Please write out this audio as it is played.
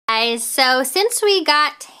guys, so since we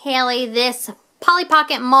got Hailey this Polly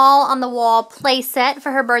Pocket Mall on the Wall play set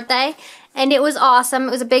for her birthday, and it was awesome.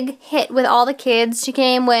 It was a big hit with all the kids. It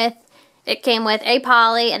came with a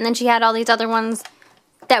Polly, and then she had all these other ones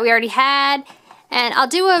that we already had. And I'll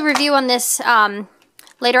do a review on this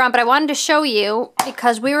later on, but I wanted to show you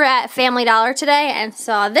because we were at Family Dollar today and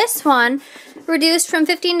saw this one reduced from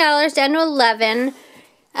 $15 down to $11.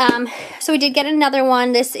 So we did get another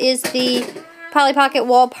one. This is the Polly Pocket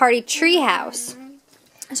Wall Party Treehouse.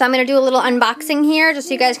 So I'm going to do a little unboxing here just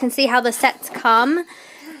so you guys can see how the sets come.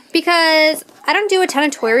 Because I don't do a ton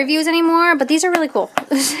of toy reviews anymore, but these are really cool.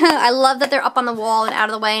 I love that they're up on the wall and out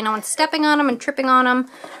of the way. No one's stepping on them and tripping on them.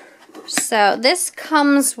 So this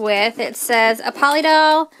comes with, it says a Polly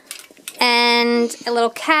doll and a little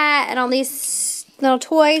cat and all these little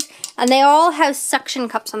toys. And they all have suction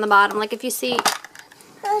cups on the bottom. Like if you see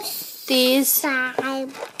these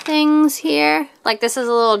things here. Like this is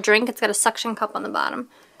a little drink. It's got a suction cup on the bottom.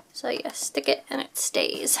 So you stick it and it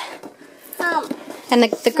stays. And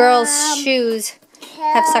the girls' shoes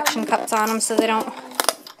have suction cups on them so they don't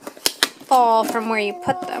fall from where you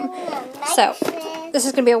put them. So this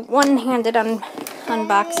is going to be a one-handed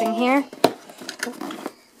unboxing here.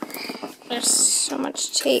 There's so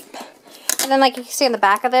much tape. And then like you can see on the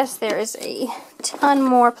back of this, there is a ton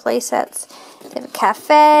more play sets. They have a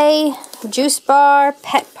cafe, juice bar,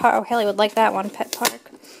 pet park. Oh, Hailey would like that one, pet park.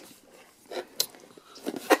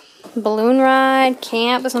 Balloon ride,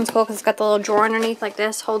 camp. This one's cool because it's got the little drawer underneath like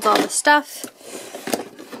this. Holds all the stuff.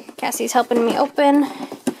 Cassie's helping me open.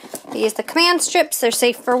 These are the command strips. They're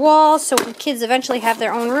safe for walls, so when kids eventually have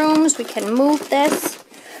their own rooms, we can move this.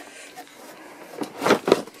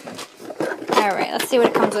 Alright, let's see what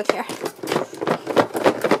it comes with here.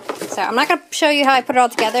 So I'm not going to show you how I put it all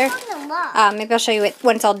together. Maybe I'll show you it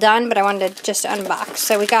when it's all done, but I wanted to just unbox.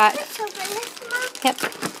 So we got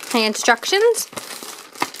the instructions,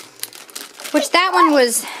 which that one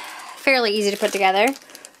was fairly easy to put together.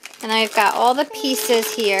 And then we've got all the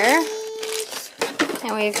pieces here.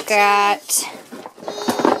 And we've got,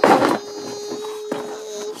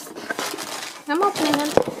 I'm opening them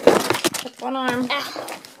with one arm.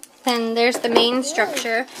 Then there's the main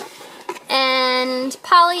structure. And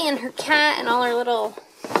Polly and her cat and all her little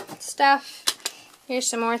stuff. Here's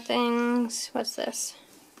some more things. What's this?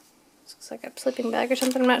 This looks like a sleeping bag or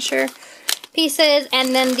something, I'm not sure. Pieces,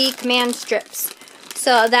 and then the command strips.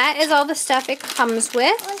 So that is all the stuff it comes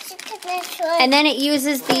with. And then it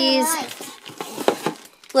uses these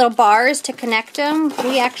little bars to connect them.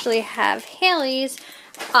 We actually have Hailey's.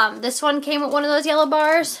 This one came with one of those yellow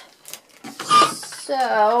bars.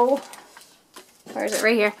 So, where is it?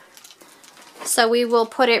 Right here. So we will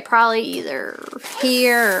put it probably either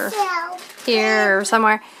here or here or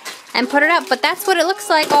somewhere and put it up. But that's what it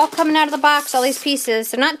looks like all coming out of the box, all these pieces.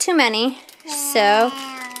 So not too many. So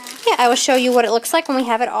yeah, I will show you what it looks like when we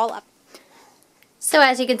have it all up. So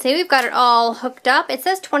as you can see, we've got it all hooked up. It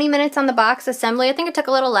says 20 minutes on the box assembly. I think it took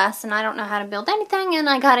a little less, and I don't know how to build anything, and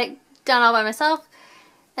I got it done all by myself.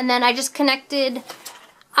 And then I just connected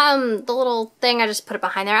the little thing, I just put it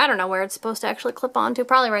behind there. I don't know where it's supposed to actually clip onto.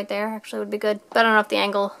 Probably right there actually would be good. But I don't know if the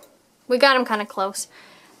angle, we got them kind of close.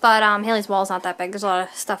 But Hailey's wall's not that big. There's a lot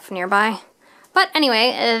of stuff nearby. But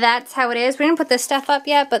anyway, that's how it is. We didn't put this stuff up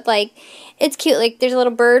yet, but like, it's cute. Like, there's a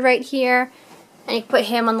little bird right here. And you can put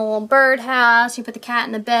him on the little birdhouse. You put the cat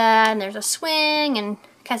in the bed, and there's a swing, and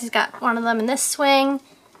Cassie's got one of them in this swing.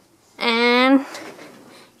 And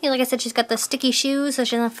yeah, like I said, she's got the sticky shoes so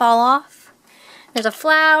she doesn't fall off. There's a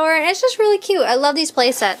flower, and it's just really cute. I love these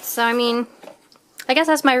play sets. So I mean, I guess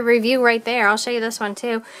that's my review right there. I'll show you this one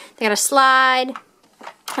too. They got a slide,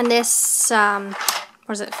 and this what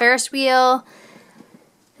is it, Ferris wheel,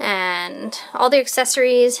 and all the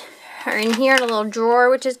accessories are in here in a little drawer,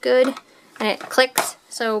 which is good. And it clicks,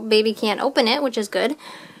 so baby can't open it, which is good.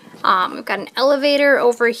 We've got an elevator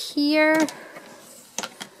over here.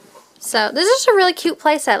 So this is a really cute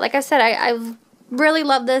play set. Like I said, I really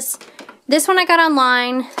love this. This one I got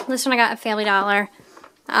online. This one I got at Family Dollar.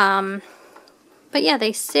 But yeah,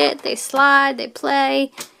 they sit, they slide, they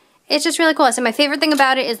play. It's just really cool. So my favorite thing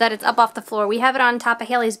about it is that it's up off the floor. We have it on top of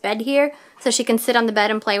Hailey's bed here, so she can sit on the bed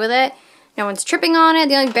and play with it. No one's tripping on it.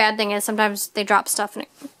 The only bad thing is sometimes they drop stuff and it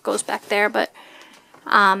goes back there, but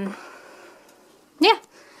yeah.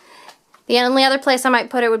 The only other place I might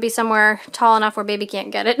put it would be somewhere tall enough where baby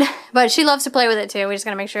can't get it. But she loves to play with it too. We just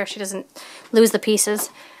gotta make sure she doesn't lose the pieces.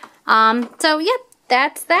 So yeah,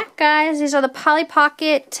 that's that, guys. These are the Polly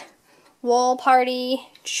Pocket Wall Party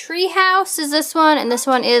Treehouse is this one, and this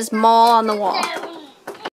one is Mall on the Wall.